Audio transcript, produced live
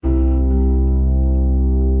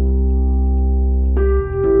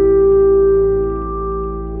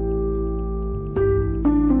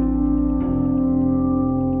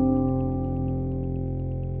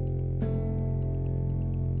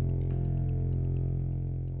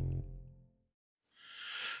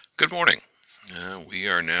Good morning. We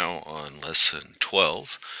are now on Lesson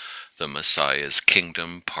 12, The Messiah's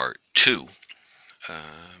Kingdom, Part 2,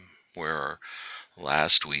 where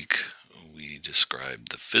last week we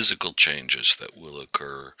described the physical changes that will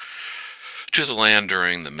occur to the land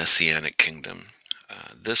during the Messianic Kingdom.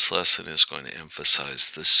 This lesson is going to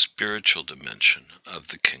emphasize the spiritual dimension of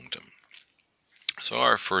the kingdom. So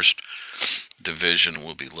our first division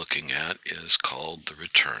we'll be looking at is called the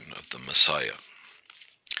Return of the Messiah.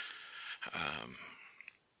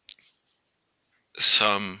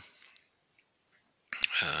 Some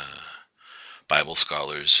Bible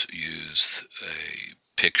scholars use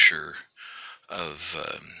a picture of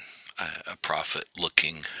a prophet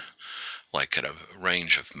looking like at a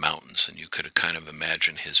range of mountains, and you could kind of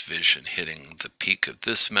imagine his vision hitting the peak of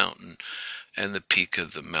this mountain and the peak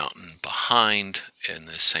of the mountain behind in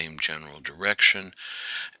the same general direction.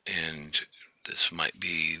 And this might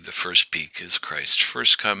be the first peak is Christ's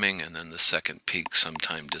first coming, and then the second peak,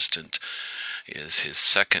 sometime distant, is his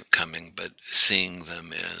second coming, but seeing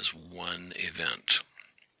them as one event.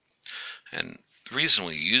 And the reason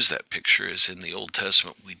we use that picture is in the Old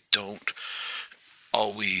Testament we don't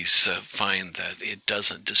always find that it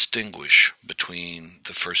doesn't distinguish between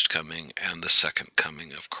the first coming and the second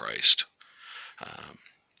coming of Christ.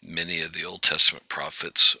 Many of the Old Testament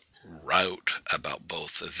prophets wrote about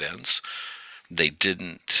both events. They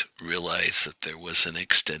didn't realize that there was an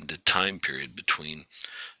extended time period between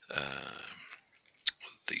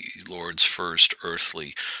the Lord's first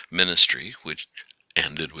earthly ministry, which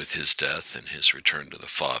ended with his death and his return to the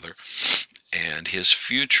Father, and his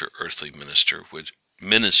future earthly ministry,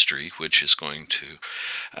 which is going to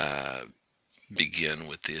begin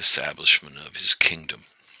with the establishment of his kingdom.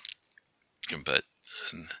 But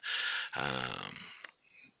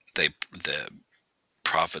the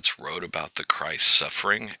prophets wrote about the Christ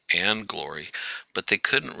suffering and glory, but they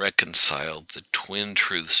couldn't reconcile the twin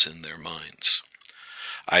truths in their minds.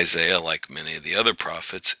 Isaiah, like many of the other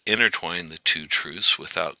prophets, intertwined the two truths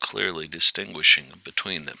without clearly distinguishing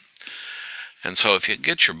between them. And so if you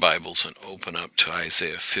get your Bibles and open up to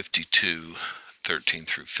Isaiah 52, 13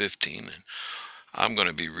 through 15, and I'm going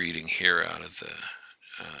to be reading here out of the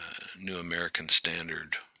New American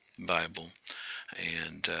Standard Bible,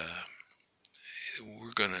 and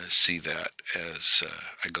we're going to see that as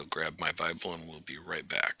I go grab my Bible, and we'll be right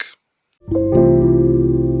back.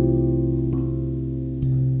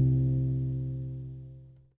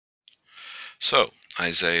 So,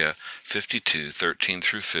 Isaiah 52, 13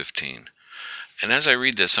 through 15. And as I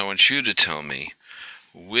read this, I want you to tell me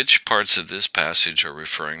which parts of this passage are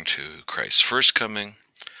referring to Christ's first coming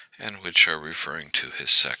and which are referring to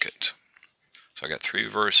his second. So I got 3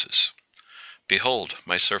 verses. Behold,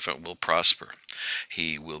 my servant will prosper.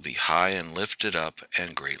 He will be high and lifted up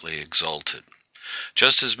and greatly exalted.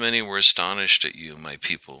 Just as many were astonished at you, my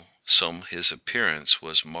people, so his appearance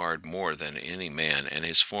was marred more than any man, and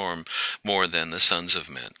his form more than the sons of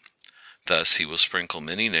men. Thus he will sprinkle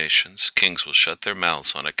many nations. Kings will shut their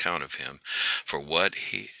mouths on account of him. For what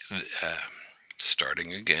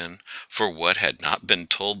for what had not been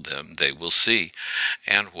told them, they will see,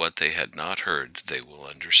 and what they had not heard, they will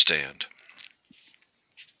understand.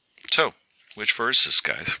 So, which verses,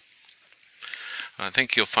 guys? I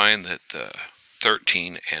think you'll find that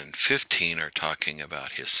 13 and 15 are talking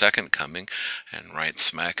about his second coming, and right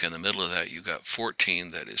smack in the middle of that you got 14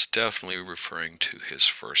 that is definitely referring to his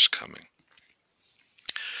first coming.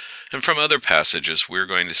 And from other passages we're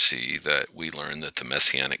going to see that we learn that the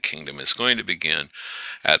Messianic kingdom is going to begin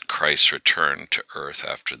at Christ's return to earth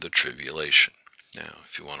after the tribulation. Now,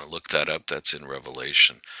 if you want to look that up, that's in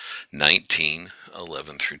Revelation 19,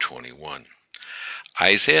 11 through 21.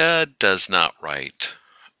 Isaiah does not write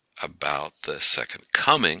about the second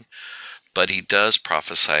coming, but he does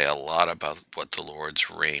prophesy a lot about what the Lord's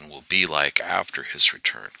reign will be like after his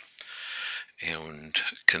return, and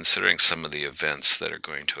considering some of the events that are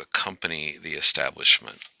going to accompany the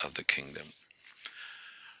establishment of the kingdom.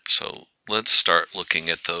 So let's start looking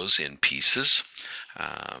at those in pieces.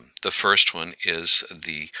 The first one is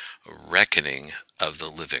the reckoning of the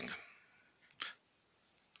living.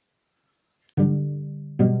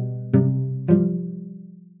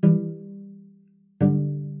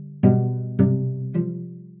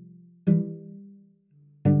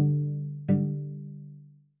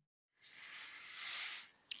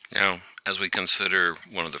 Now, as we consider,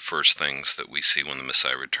 one of the first things that we see when the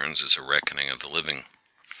Messiah returns is a reckoning of the living.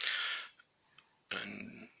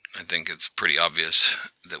 And I think it's pretty obvious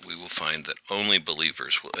that we will find that only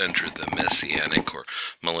believers will enter the Messianic or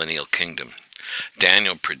millennial kingdom.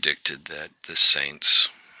 Daniel predicted that the saints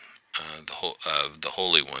of the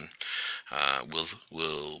Holy One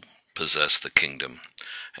will possess the kingdom,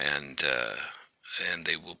 and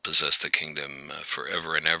they will possess the kingdom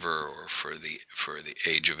forever and ever, or for the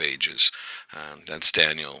age of ages. That's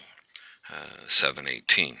Daniel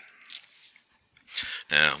 7:18.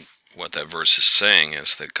 Now, what that verse is saying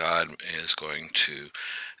is that God is going to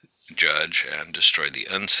judge and destroy the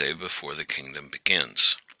unsaved before the kingdom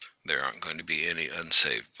begins. There aren't going to be any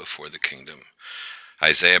unsaved before the kingdom.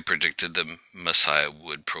 Isaiah predicted the Messiah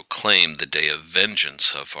would proclaim the day of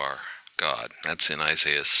vengeance of our God. That's in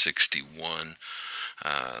Isaiah 61,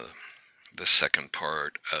 the second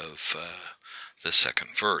part of the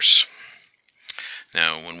second verse.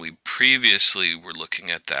 Now, when we previously were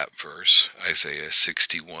looking at that verse, Isaiah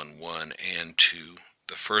 61:1 and 2,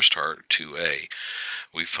 the first part, 2a,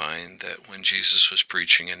 we find that when Jesus was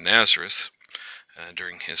preaching in Nazareth,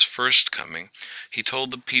 during his first coming, he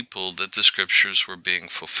told the people that the scriptures were being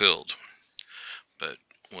fulfilled. But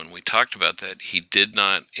when we talked about that, he did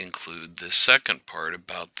not include the second part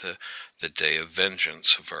about the day of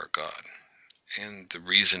vengeance of our God. And the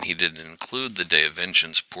reason he didn't include the day of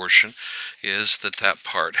vengeance portion is that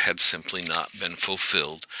part had simply not been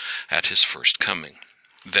fulfilled at his first coming.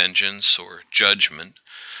 Vengeance or judgment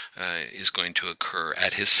is going to occur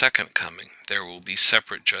at his second coming. There will be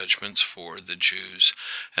separate judgments for the Jews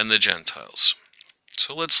and the Gentiles.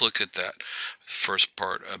 So let's look at that first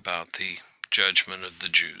part about the judgment of the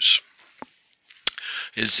Jews.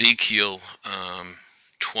 Ezekiel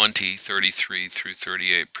 20:33 through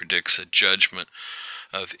 38 predicts a judgment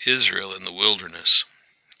of Israel in the wilderness,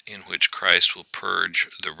 in which Christ will purge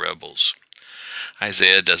the rebels.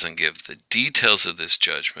 Isaiah doesn't give the details of this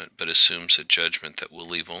judgment, but assumes a judgment that will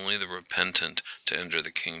leave only the repentant to enter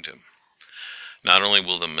the kingdom. Not only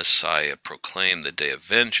will the Messiah proclaim the day of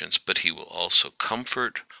vengeance, but he will also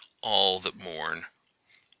comfort all that mourn,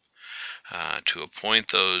 to appoint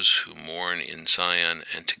those who mourn in Zion,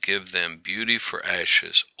 and to give them beauty for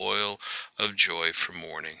ashes, oil of joy for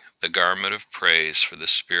mourning, the garment of praise for the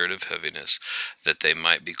spirit of heaviness, that they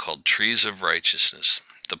might be called trees of righteousness,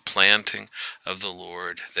 the planting of the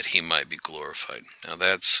Lord, that he might be glorified. Now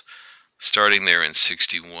that's starting there in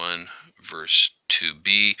 61, verse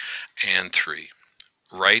 2b and 3.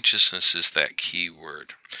 Righteousness is that key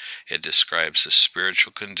word. It describes the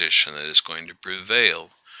spiritual condition that is going to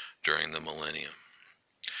prevail during the millennium.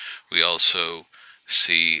 We also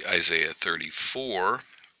see Isaiah 34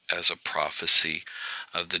 as a prophecy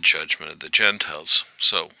of the judgment of the Gentiles.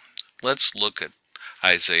 So let's look at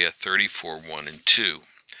Isaiah 34:1 and 2.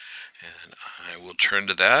 And I will turn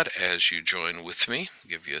to that as you join with me. I'll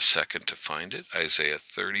give you a second to find it. Isaiah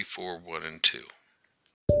 34:1 and 2.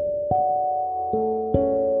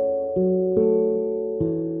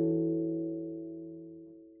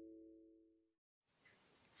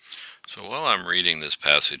 So while I'm reading this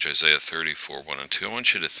passage, Isaiah 34:1 and 2, I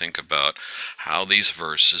want you to think about how these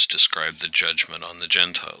verses describe the judgment on the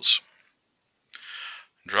Gentiles.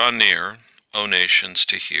 Draw near, O nations,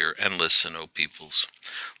 to hear, and listen, O peoples.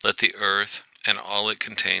 Let the earth and all it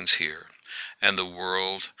contains hear, and the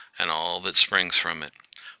world and all that springs from it.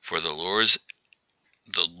 For the Lord's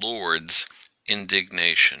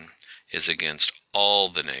indignation is against all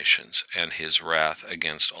the nations, and his wrath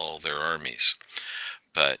against all their armies.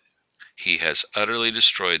 But he has utterly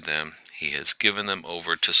destroyed them. He has given them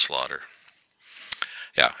over to slaughter.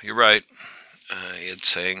 Yeah, you're right. It's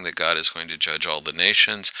saying that God is going to judge all the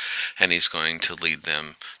nations, and he's going to lead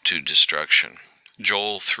them to destruction.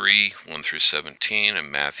 Joel 3:1 through 17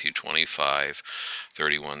 and Matthew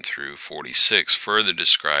 25:31 through 46 further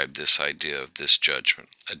describe this idea of this judgment,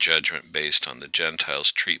 a judgment based on the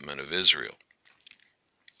Gentiles' treatment of Israel.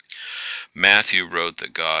 Matthew wrote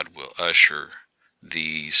that God will usher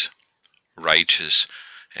these righteous,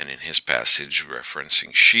 and in his passage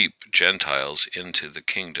referencing sheep, Gentiles into the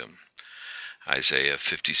kingdom. Isaiah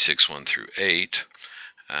 56:1 through 8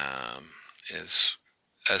 is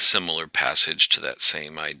a similar passage to that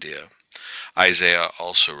same idea. Isaiah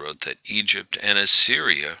also wrote that Egypt and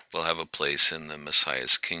Assyria will have a place in the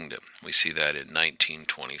Messiah's kingdom. We see that in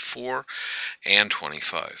 19:24 and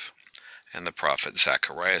 25. And the prophet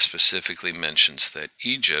Zechariah specifically mentions that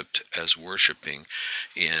Egypt as worshiping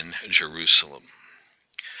in Jerusalem.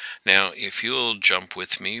 Now, if you'll jump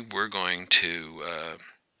with me, we're going to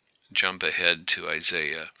jump ahead to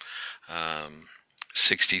Isaiah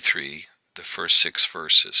 63, the first 6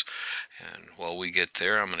 verses. And while we get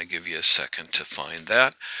there, I'm going to give you a second to find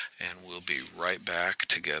that, and we'll be right back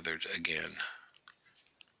together again.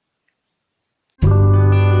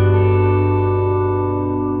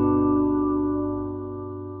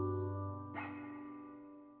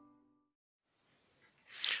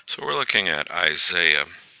 So we're looking at Isaiah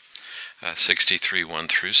 63, 1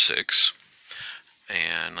 through 6.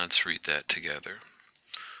 And let's read that together.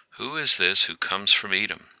 Who is this who comes from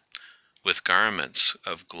Edom, with garments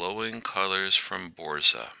of glowing colors from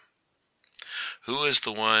Borza? Who is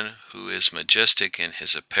the one who is majestic in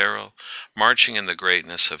his apparel, marching in the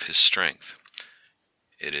greatness of his strength?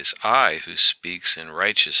 It is I who speaks in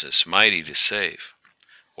righteousness, mighty to save.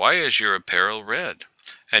 Why is your apparel red,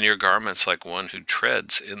 and your garments like one who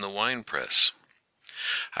treads in the winepress?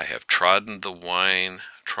 I have trodden the wine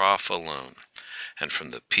trough alone, and from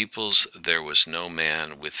the peoples there was no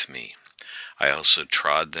man with me. I also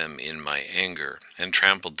trod them in my anger, and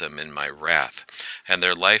trampled them in my wrath, and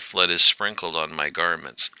their lifeblood is sprinkled on my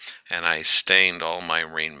garments, and I stained all my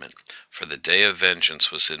raiment. For the day of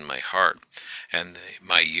vengeance was in my heart, and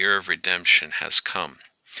my year of redemption has come.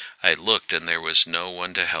 I looked, and there was no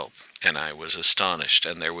one to help, and I was astonished,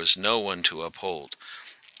 and there was no one to uphold.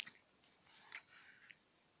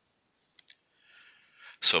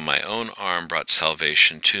 So my own arm brought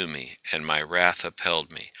salvation to me, and my wrath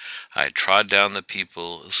upheld me. I trod down the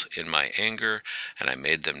peoples in my anger, and I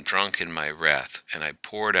made them drunk in my wrath, and I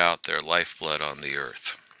poured out their lifeblood on the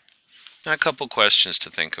earth. Now, a couple questions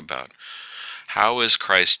to think about. How is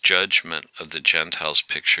Christ's judgment of the Gentiles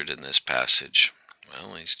pictured in this passage?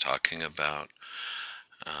 Well, he's talking about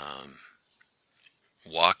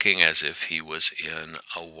walking as if he was in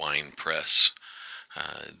a wine press,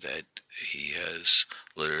 that he has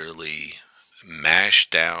literally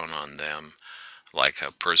mashed down on them like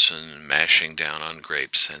a person mashing down on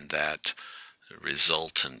grapes, and that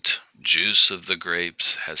resultant juice of the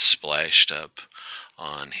grapes has splashed up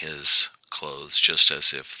on his clothes, just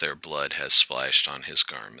as if their blood has splashed on his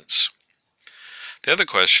garments. The other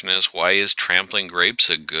question is, why is trampling grapes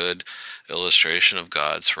a good illustration of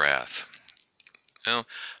God's wrath? Well,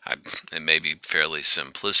 it may be fairly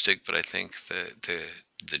simplistic, but I think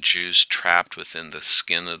the juice trapped within the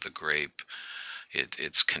skin of the grape,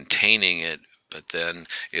 it's containing it, but then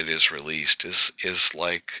it is released, is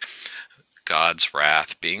like God's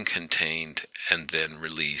wrath being contained and then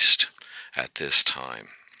released at this time.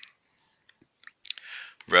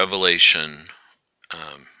 Revelation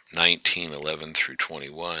 19:11 through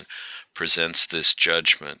 21 presents this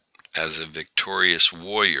judgment as a victorious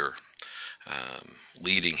warrior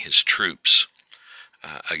leading his troops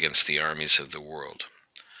against the armies of the world.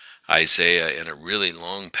 Isaiah, in a really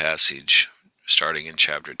long passage, starting in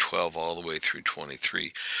chapter 12 all the way through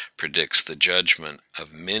 23, predicts the judgment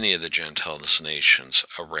of many of the Gentile nations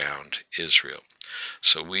around Israel.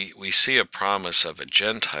 So we see a promise of a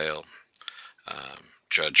Gentile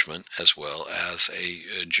judgment as well as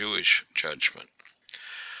a Jewish judgment.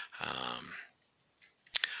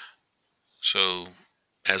 So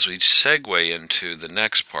as we segue into the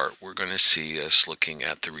next part, we're going to see us looking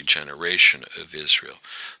at the regeneration of Israel.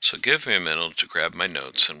 So give me a minute to grab my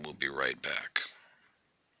notes, and we'll be right back.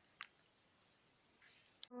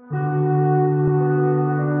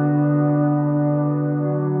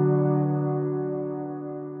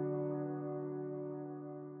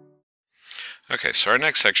 Okay, so our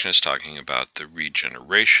next section is talking about the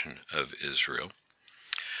regeneration of Israel.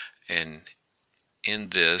 And in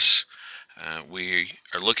this, we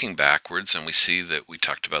are looking backwards, and we see that we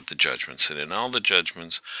talked about the judgments. And in all the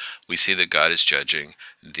judgments, we see that God is judging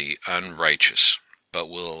the unrighteous, but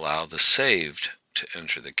will allow the saved to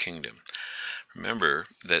enter the kingdom. Remember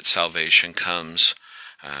that salvation comes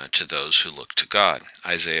to those who look to God.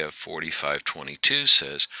 Isaiah 45:22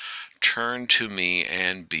 says, "Turn to me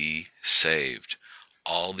and be saved,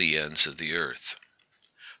 all the ends of the earth.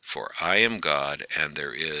 For I am God, and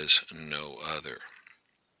there is no other."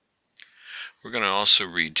 We're going to also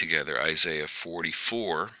read together Isaiah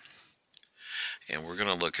 44, and we're going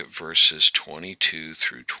to look at verses 22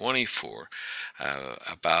 through 24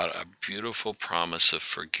 about a beautiful promise of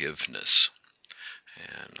forgiveness.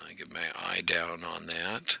 And I get my eye down on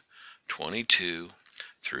that, 22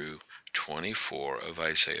 through 24 of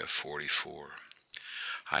Isaiah 44.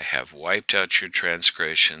 "I have wiped out your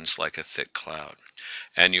transgressions like a thick cloud,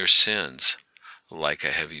 and your sins like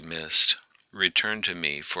a heavy mist. Return to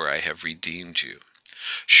me, for I have redeemed you.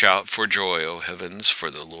 Shout for joy, O heavens,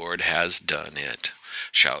 for the Lord has done it.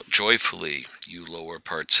 Shout joyfully, you lower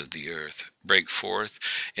parts of the earth. Break forth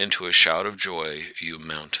into a shout of joy, you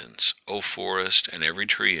mountains, O forest and every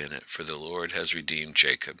tree in it, for the Lord has redeemed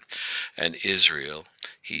Jacob, and Israel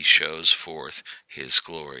he shows forth his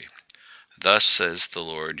glory. Thus says the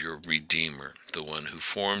Lord your Redeemer, the one who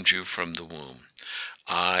formed you from the womb.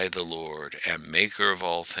 I, the Lord, am maker of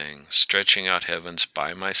all things, stretching out heavens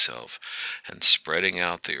by myself, and spreading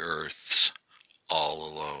out the earths all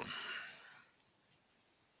alone."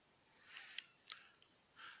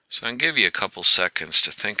 So I'll give you a couple seconds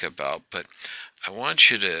to think about, but I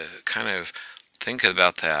want you to kind of think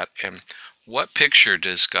about that. And what picture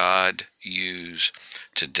does God use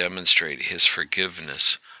to demonstrate his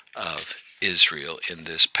forgiveness of Israel in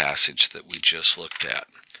this passage that we just looked at?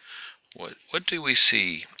 What do we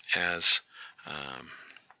see as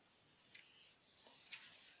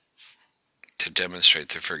to demonstrate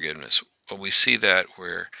the forgiveness? Well, we see that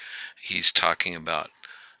where he's talking about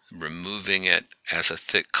removing it as a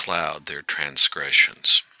thick cloud, their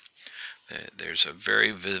transgressions. There's a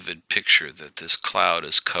very vivid picture that this cloud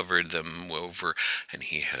has covered them over, and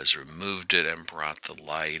he has removed it and brought the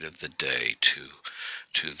light of the day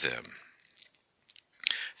to them.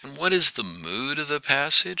 And what is the mood of the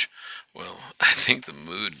passage? Well, I think the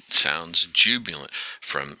mood sounds jubilant.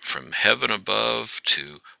 From heaven above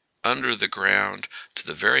to under the ground to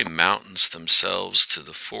the very mountains themselves to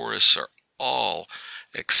the forests are all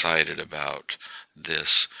excited about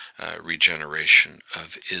this regeneration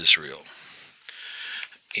of Israel.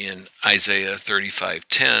 In Isaiah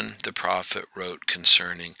 35:10, the prophet wrote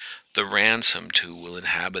concerning the ransomed who will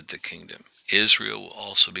inhabit the kingdom. Israel will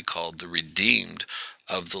also be called the redeemed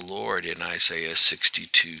of the Lord in Isaiah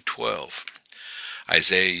 62:12.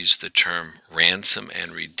 Isaiah used the term ransom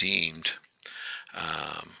and redeemed.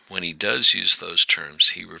 When he does use those terms,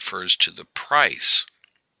 he refers to the price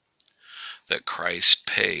that Christ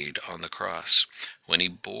paid on the cross when he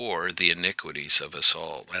bore the iniquities of us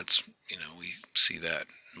all. That's, we see that,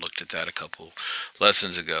 looked at that a couple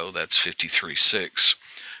lessons ago. That's 53:6.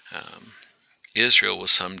 Israel will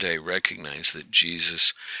someday recognize that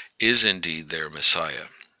Jesus is indeed their Messiah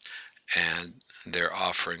and their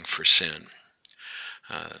offering for sin.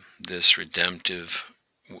 This redemptive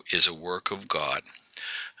is a work of God.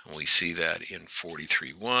 And we see that in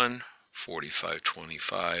 43:1,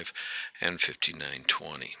 45:25, and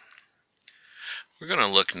 59:20. We're going to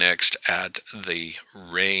look next at the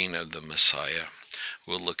reign of the Messiah.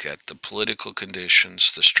 We'll look at the political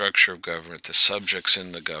conditions, the structure of government, the subjects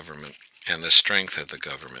in the government, and the strength of the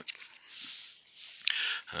government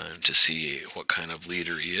to see what kind of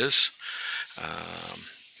leader he is.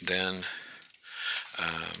 Then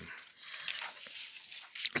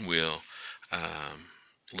we'll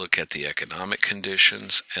look at the economic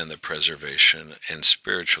conditions and the preservation and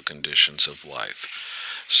spiritual conditions of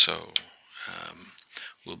life. So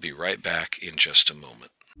we'll be right back in just a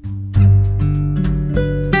moment.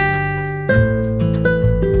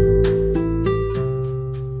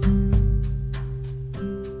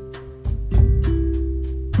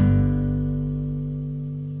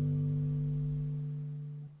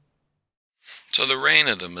 So the reign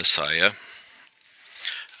of the Messiah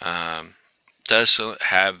does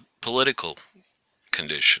have political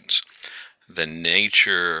conditions. The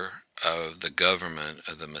nature of the government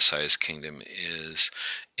of the Messiah's kingdom is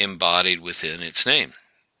embodied within its name.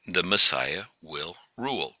 The Messiah will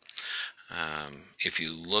rule. If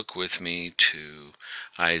you look with me to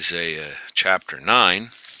Isaiah chapter 9,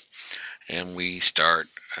 and we start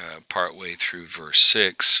partway through verse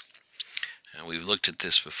 6, and we've looked at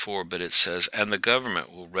this before, but it says, "And the government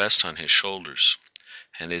will rest on his shoulders,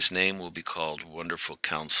 and his name will be called Wonderful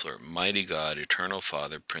Counselor, Mighty God, Eternal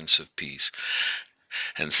Father, Prince of Peace.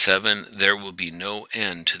 And 7, there will be no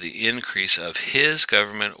end to the increase of his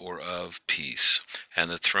government or of peace,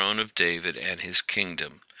 and the throne of David and his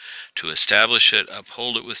kingdom, to establish it,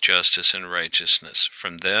 uphold it with justice and righteousness,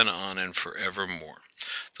 from then on and forevermore.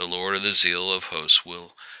 The Lord of the zeal of hosts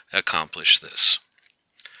will accomplish this."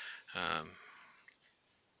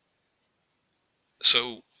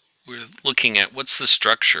 So we're looking at what's the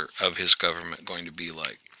structure of his government going to be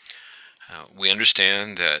like. We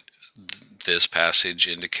understand that this passage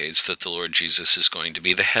indicates that the Lord Jesus is going to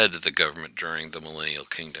be the head of the government during the millennial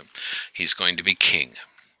kingdom. He's going to be king.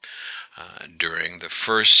 During the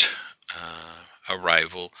first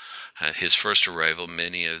arrival, his first arrival,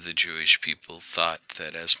 many of the Jewish people thought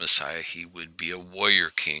that as Messiah he would be a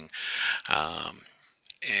warrior king.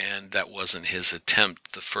 And that wasn't his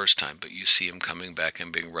attempt the first time, but you see him coming back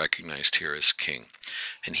and being recognized here as king.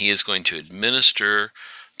 And he is going to administer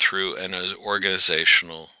through an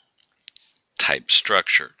organizational type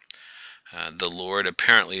structure. The Lord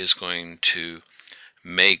apparently is going to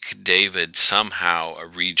make David somehow a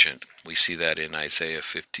regent. We see that in Isaiah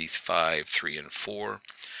 55:3 and 4.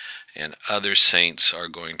 And other saints are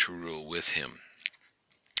going to rule with him.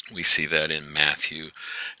 We see that in Matthew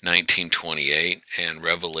 19:28 and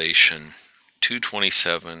Revelation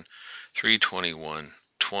 2:27, 3:21,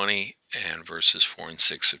 20, and verses 4 and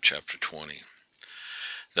 6 of chapter 20.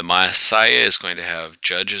 The Messiah is going to have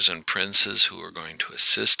judges and princes who are going to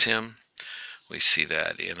assist him. We see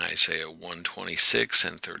that in Isaiah 1:26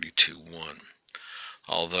 and 32:1.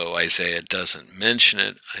 Although Isaiah doesn't mention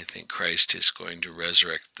it, I think Christ is going to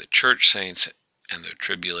resurrect the church saints and the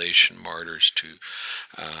tribulation martyrs to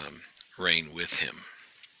reign with him.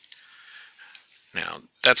 Now,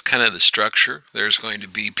 that's kind of the structure. There's going to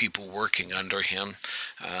be people working under him,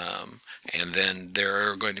 and then there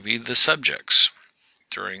are going to be the subjects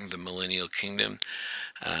during the millennial kingdom.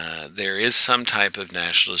 There is some type of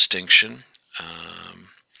national distinction,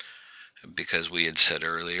 because we had said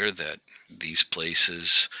earlier that these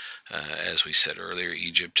places, as we said earlier,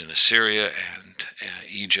 Egypt and Assyria and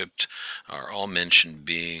Egypt are all mentioned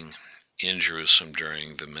being in Jerusalem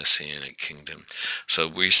during the Messianic kingdom. So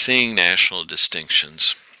we're seeing national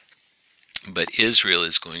distinctions, but Israel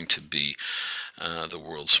is going to be the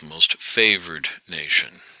world's most favored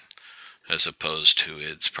nation, as opposed to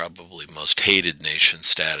its probably most hated nation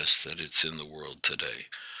status that it's in the world today.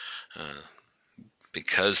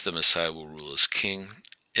 Because the Messiah will rule as king,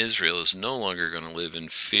 Israel is no longer going to live in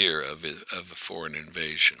fear of a foreign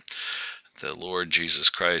invasion. The Lord Jesus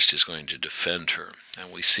Christ is going to defend her.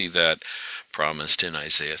 And we see that promised in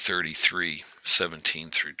Isaiah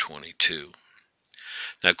 33:17 through 22.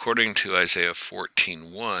 Now, according to Isaiah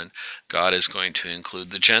 14:1, God is going to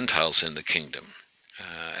include the Gentiles in the kingdom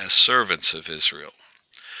as servants of Israel.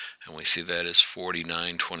 And we see that as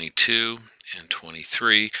 49:22 and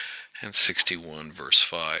 23 and 61 verse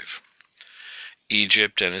 5.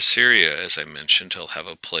 Egypt and Assyria, as I mentioned, will have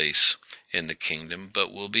a place in the kingdom,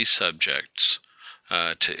 but will be subjects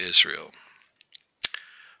to Israel.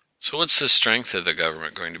 So what's the strength of the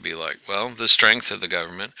government going to be like? Well, the strength of the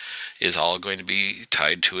government is all going to be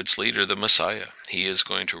tied to its leader, the Messiah. He is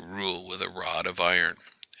going to rule with a rod of iron.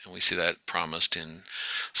 And we see that promised in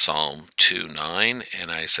Psalm 2:9 and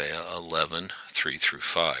Isaiah 11:3 through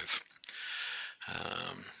 5.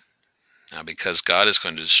 Now, because God is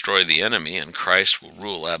going to destroy the enemy and Christ will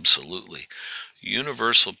rule absolutely,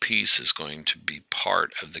 universal peace is going to be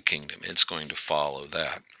part of the kingdom. It's going to follow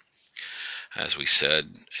that. As we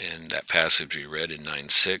said in that passage we read in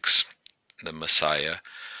 9:6, the Messiah,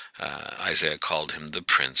 Isaiah called him the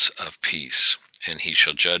Prince of Peace. And he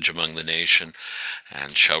shall judge among the nation,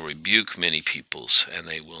 and shall rebuke many peoples, and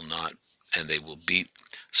they will beat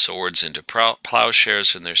swords into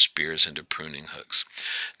plowshares, and their spears into pruning hooks.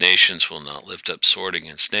 Nations will not lift up sword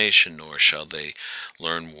against nation, nor shall they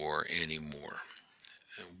learn war anymore.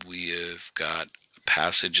 We have got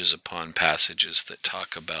passages upon passages that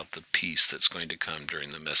talk about the peace that's going to come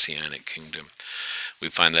during the Messianic kingdom. We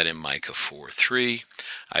find that in Micah 4:3,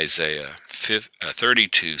 Isaiah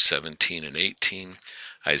 32:17 and 18,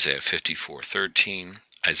 Isaiah 54:13,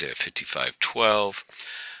 Isaiah 55:12,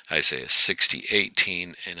 Isaiah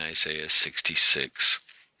 60:18, and Isaiah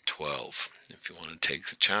 66:12. If you want to take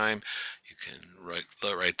the time, you can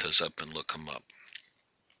write those up and look them up.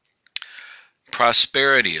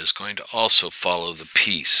 Prosperity is going to also follow the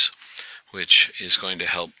peace, which is going to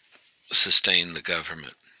help sustain the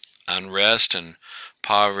government. Unrest and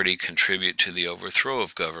poverty contribute to the overthrow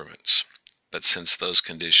of governments. But since those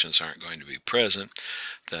conditions aren't going to be present,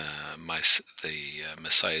 the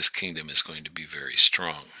Messiah's kingdom is going to be very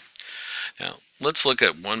strong. Now, let's look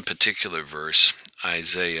at one particular verse,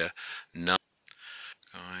 Isaiah 9.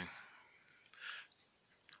 Of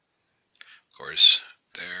course,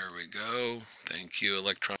 there we go. Thank you,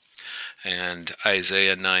 Electron. And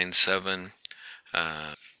Isaiah 9:7.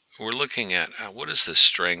 We're looking at what is the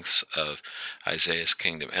strengths of Isaiah's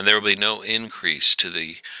kingdom, and there will be no increase to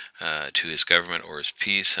his government or his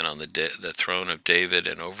peace, and on the throne of David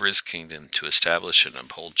and over his kingdom, to establish and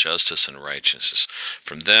uphold justice and righteousness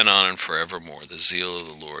from then on and forevermore. The zeal of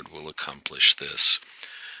the Lord will accomplish this.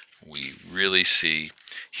 We really see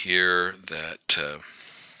here that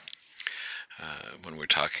when we're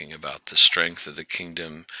talking about the strength of the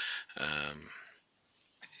kingdom,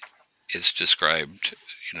 it's described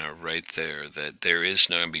right there, that there is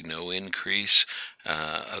going to be no increase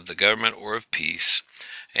of the government or of peace,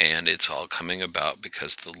 and it's all coming about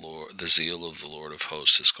because the zeal of the Lord of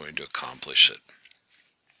hosts is going to accomplish it.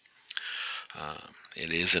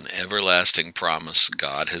 It is an everlasting promise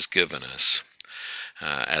God has given us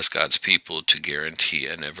as God's people to guarantee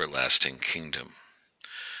an everlasting kingdom.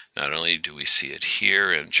 Not only do we see it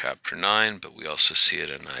here in chapter 9, but we also see it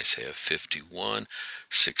in Isaiah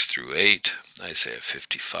 51:6 through 8, Isaiah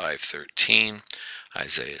 55:13,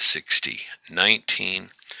 Isaiah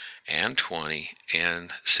 60:19 and 20,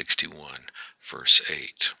 and 61 verse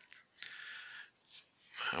 8.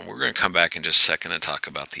 And we're going to come back in just a second and talk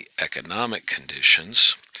about the economic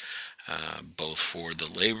conditions, both for the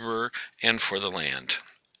laborer and for the land.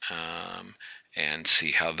 and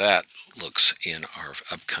see how that looks in our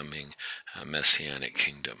upcoming Messianic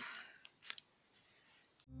kingdom.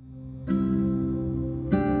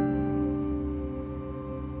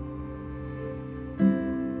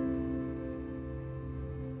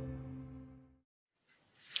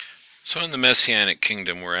 So in the Messianic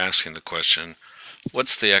kingdom, we're asking the question,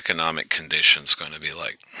 what's the economic conditions going to be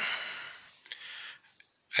like?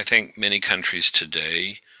 I think many countries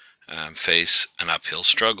today face an uphill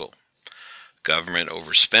struggle. Government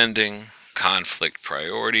overspending, conflict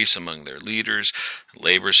priorities among their leaders,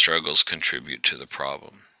 labor struggles contribute to the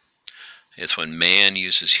problem. It's when man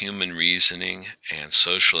uses human reasoning and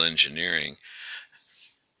social engineering,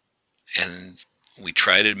 and we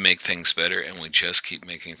try to make things better, and we just keep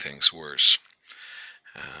making things worse.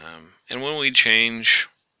 And when we change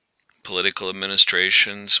political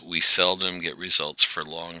administrations, we seldom get results for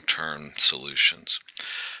long-term solutions.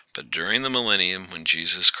 But during the millennium, when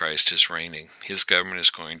Jesus Christ is reigning, his government is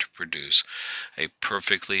going to produce a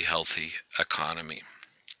perfectly healthy economy.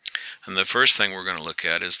 And the first thing we're going to look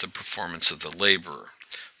at is the performance of the laborer,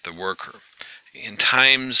 the worker. In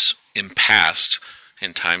times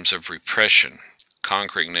of repression,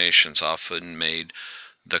 conquering nations often made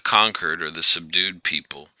the conquered or the subdued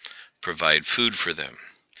people provide food for them.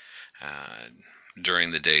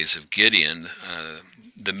 During the days of Gideon,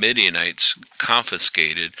 the Midianites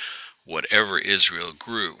confiscated whatever Israel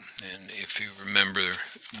grew. And if you remember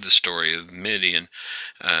the story of Gideon,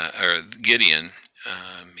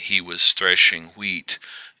 he was threshing wheat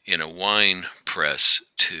in a wine press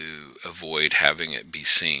to avoid having it be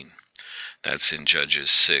seen. That's in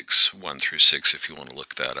Judges 6, 1 through 6, if you want to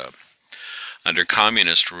look that up. Under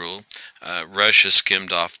communist rule, Russia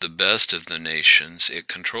skimmed off the best of the nations it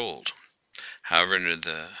controlled. However, under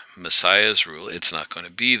the Messiah's rule, it's not going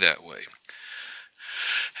to be that way.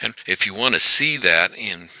 And if you want to see that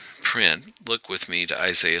in print, look with me to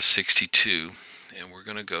Isaiah 62, and we're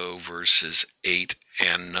going to go verses 8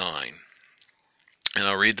 and 9. And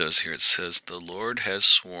I'll read those here. It says, "The Lord has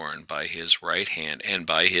sworn by his right hand and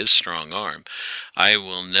by his strong arm, I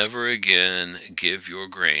will never again give your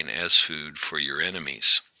grain as food for your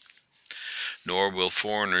enemies, nor will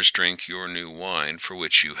foreigners drink your new wine for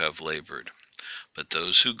which you have labored. But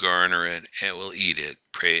those who garner it will eat it,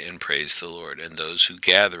 pray and praise the Lord, and those who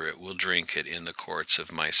gather it will drink it in the courts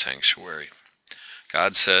of my sanctuary."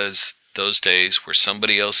 God says those days where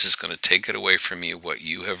somebody else is going to take it away from you, what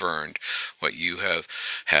you have earned, what you have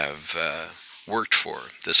worked for,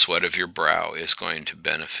 the sweat of your brow is going to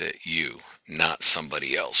benefit you, not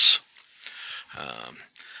somebody else.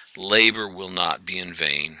 Labor will not be in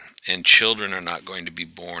vain, and children are not going to be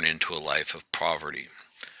born into a life of poverty.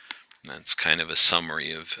 That's kind of a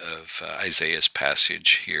summary of Isaiah's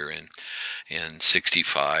passage here in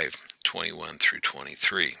 65, 21 through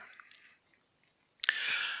 23.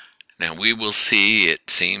 Now we will see, it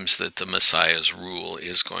seems that the Messiah's rule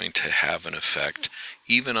is going to have an effect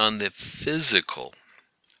even on the physical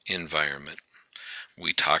environment.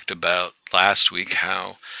 We talked about last week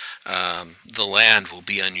how the land will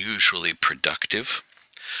be unusually productive,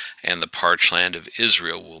 and the parched land of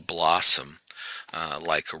Israel will blossom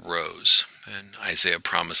like a rose. And Isaiah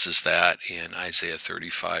promises that in Isaiah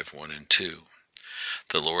 35, 1 and 2.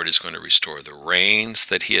 The Lord is going to restore the rains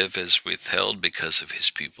that he has withheld because of his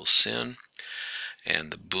people's sin,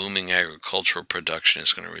 and the booming agricultural production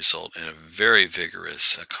is going to result in a very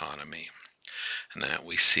vigorous economy. And that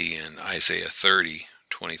we see in Isaiah 30,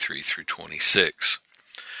 23 through 26.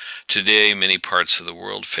 Today, many parts of the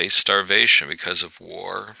world face starvation because of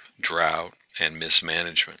war, drought, and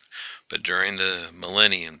mismanagement. But during the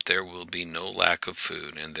millennium, there will be no lack of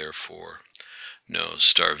food and therefore no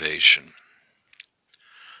starvation.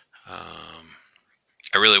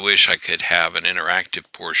 I really wish I could have an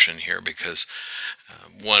interactive portion here, because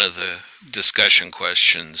one of the discussion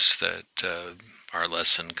questions that our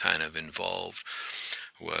lesson kind of involved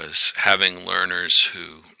was having learners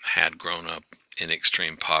who had grown up in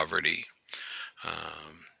extreme poverty,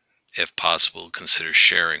 if possible, consider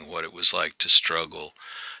sharing what it was like to struggle,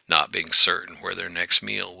 not being certain where their next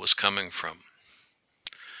meal was coming from.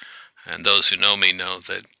 And those who know me know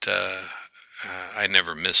that I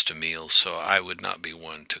never missed a meal, so I would not be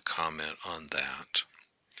one to comment on that.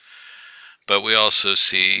 But we also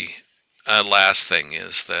see, last thing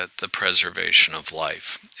is that the preservation of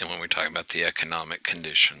life, and when we're talking about the economic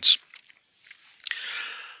conditions.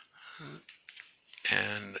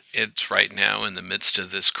 And it's right now in the midst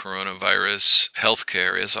of this coronavirus,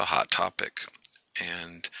 healthcare is a hot topic.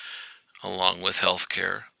 And along with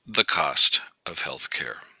healthcare, the cost of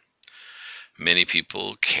healthcare. Many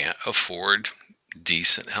people can't afford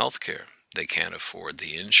decent health care. They can't afford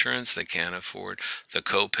the insurance. They can't afford the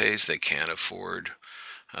co-pays. They can't afford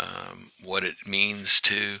what it means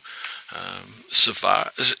to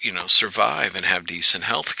survive and have decent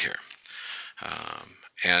health care.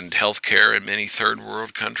 And health care in many third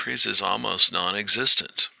world countries is almost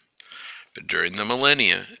non-existent. But during the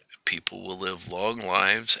millennia, people will live long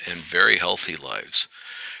lives and very healthy lives.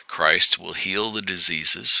 Christ will heal the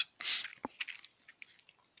diseases.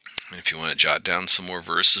 If you want to jot down some more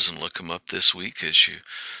verses and look them up this week as you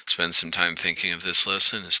spend some time thinking of this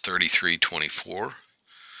lesson, it's 33:24,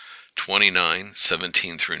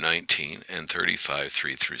 29:17 through 19, and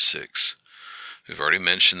 35:3 through 6. We've already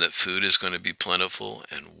mentioned that food is going to be plentiful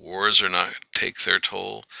and wars are not take their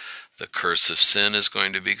toll. The curse of sin is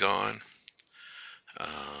going to be gone.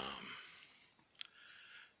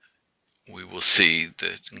 We will see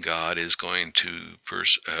that God is going to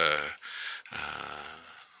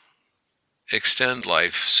extend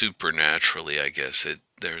life supernaturally, I guess.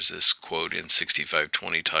 There's this quote in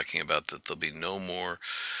 65:20 talking about that there'll be no more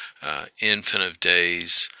infant of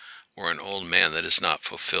days or an old man that has not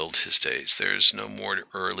fulfilled his days. There's no more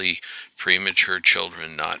early premature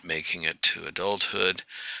children not making it to adulthood,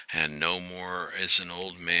 and no more is an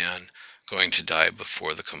old man going to die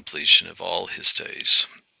before the completion of all his days.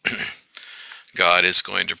 God is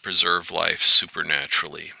going to preserve life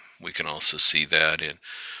supernaturally. We can also see that in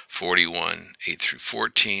 41:8 through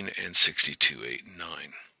 14 and 62:8 and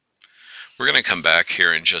 9. We're going to come back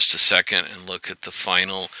here in just a second and look at the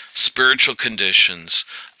final spiritual conditions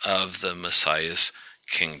of the Messiah's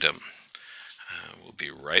kingdom. We'll be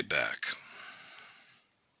right back.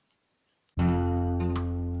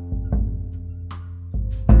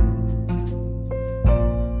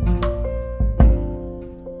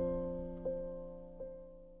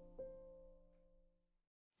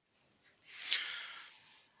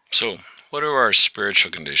 So, what are our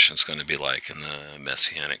spiritual conditions going to be like in the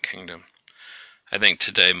Messianic kingdom? I think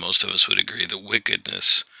today most of us would agree that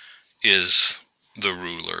wickedness is the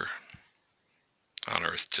ruler on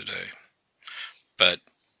earth today. But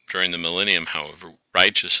during the millennium, however,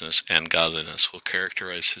 righteousness and godliness will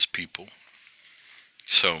characterize his people.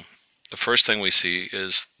 So, the first thing we see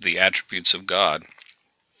is the attributes of God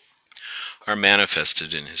are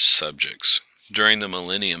manifested in his subjects. During the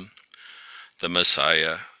millennium, the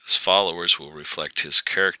Messiah's followers will reflect his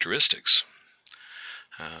characteristics.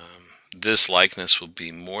 This likeness will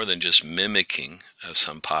be more than just mimicking of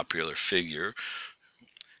some popular figure.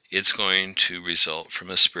 It's going to result from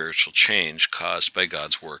a spiritual change caused by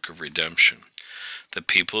God's work of redemption. The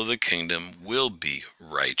people of the kingdom will be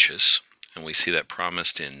righteous, and we see that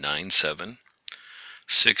promised in 9:7,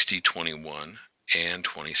 60:21, and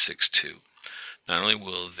 26:2. Not only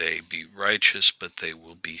will they be righteous, but they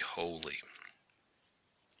will be holy.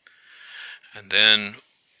 And then,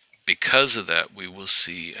 because of that, we will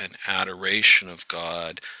see an adoration of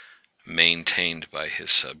God maintained by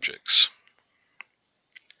his subjects.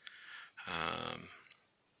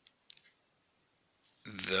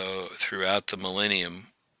 Though throughout the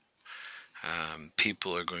millennium,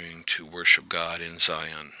 people are going to worship God in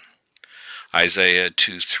Zion. Isaiah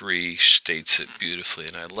 2:3 states it beautifully,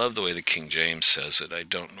 and I love the way the King James says it. I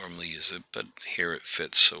don't normally use it, but here it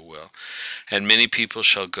fits so well. And many people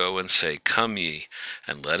shall go and say, Come ye,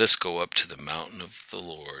 and let us go up to the mountain of the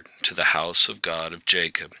Lord, to the house of God of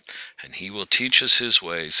Jacob, and he will teach us his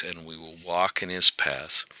ways, and we will walk in his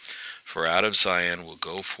paths. For out of Zion will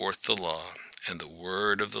go forth the law, and the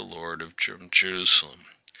word of the Lord of Jerusalem.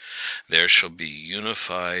 There shall be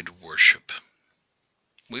unified worship.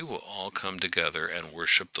 We will all come together and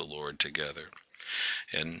worship the Lord together.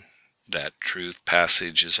 And that truth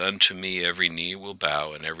passage is, Unto me every knee will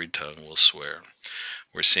bow and every tongue will swear.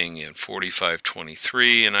 We're seeing in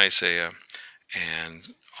 45:23 in Isaiah,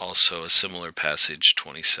 and also a similar passage,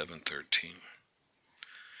 27:13.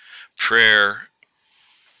 Prayer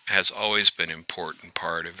has always been an important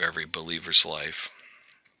part of every believer's life.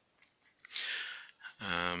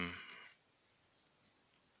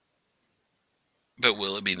 But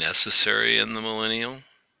will it be necessary in the millennial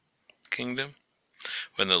kingdom,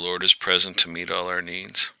 when the Lord is present to meet all our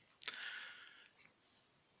needs?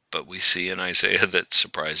 But we see in Isaiah that,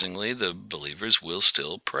 surprisingly, the believers will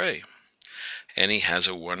still pray. And he has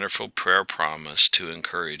a wonderful prayer promise to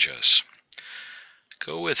encourage us.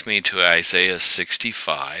 Go with me to Isaiah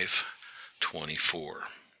 65:24.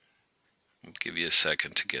 I'll give you a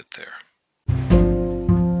second to get there.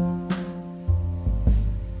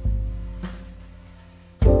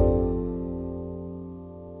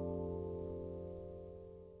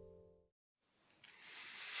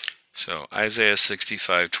 So Isaiah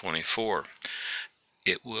 65:24.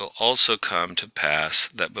 it will also come to pass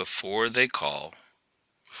that before they call,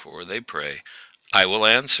 before they pray, I will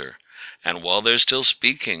answer. And while they're still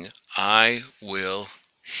speaking, I will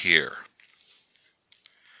hear.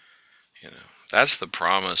 That's the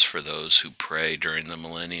promise for those who pray during the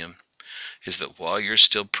millennium, is that while you're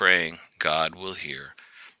still praying, God will hear.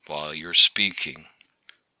 While you're speaking,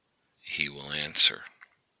 He will answer.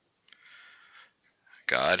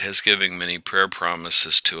 God has given many prayer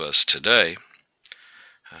promises to us today,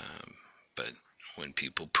 but when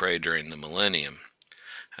people pray during the millennium,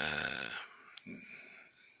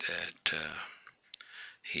 that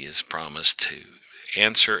He has promised to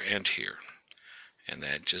answer and hear. And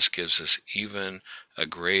that just gives us even a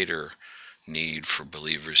greater need for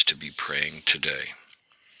believers to be praying today.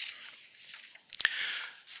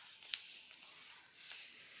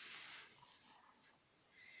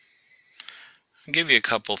 I'll give you a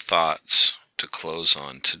couple thoughts to close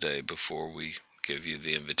on today before we give you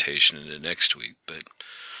the invitation into next week. But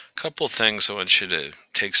a couple things I want you to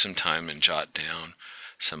take some time and jot down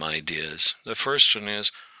some ideas. The first one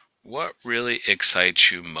is, what really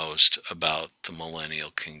excites you most about the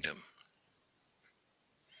millennial kingdom?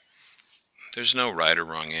 There's no right or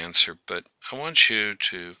wrong answer, but I want you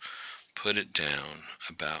to put it down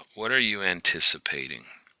about what are you anticipating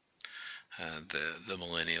the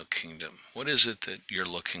millennial kingdom. What is it that you're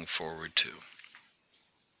looking forward to?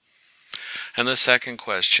 And the second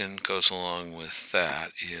question goes along with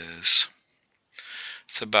that is,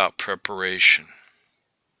 it's about preparation.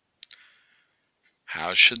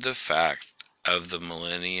 How should the fact of the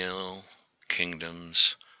millennial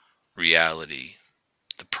kingdom's reality,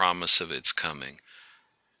 the promise of its coming,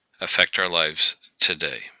 affect our lives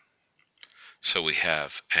today? So we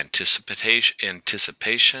have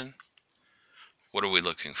anticipation. What are we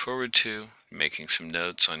looking forward to? Making some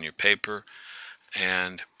notes on your paper.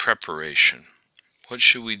 And preparation. What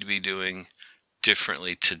should we be doing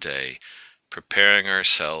differently today? Preparing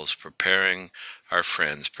ourselves, preparing our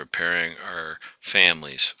friends, preparing our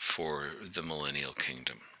families for the millennial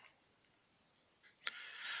kingdom.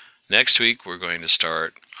 Next week, we're going to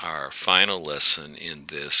start our final lesson in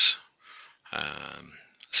this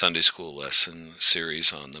Sunday school lesson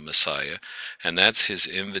series on the Messiah, and that's His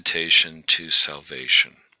invitation to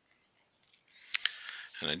salvation.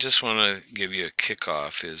 And I just want to give you a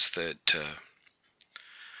kickoff, is that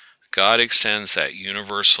God extends that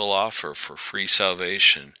universal offer for free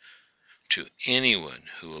salvation to anyone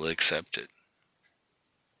who will accept it.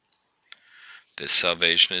 This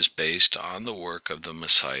salvation is based on the work of the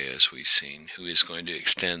Messiah, as we've seen, who is going to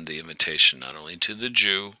extend the invitation not only to the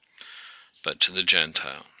Jew, but to the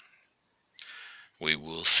Gentile. We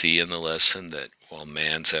will see in the lesson that while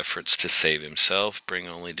man's efforts to save himself bring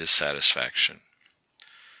only dissatisfaction,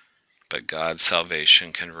 but God's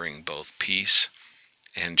salvation can bring both peace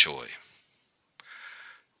and joy.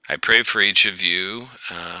 I pray for each of you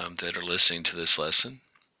that are listening to this lesson,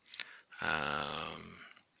 and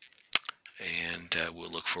we'll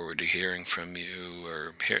look forward to hearing from you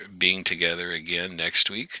or being together again next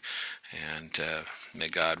week, and may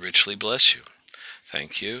God richly bless you.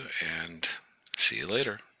 Thank you, and see you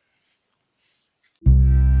later.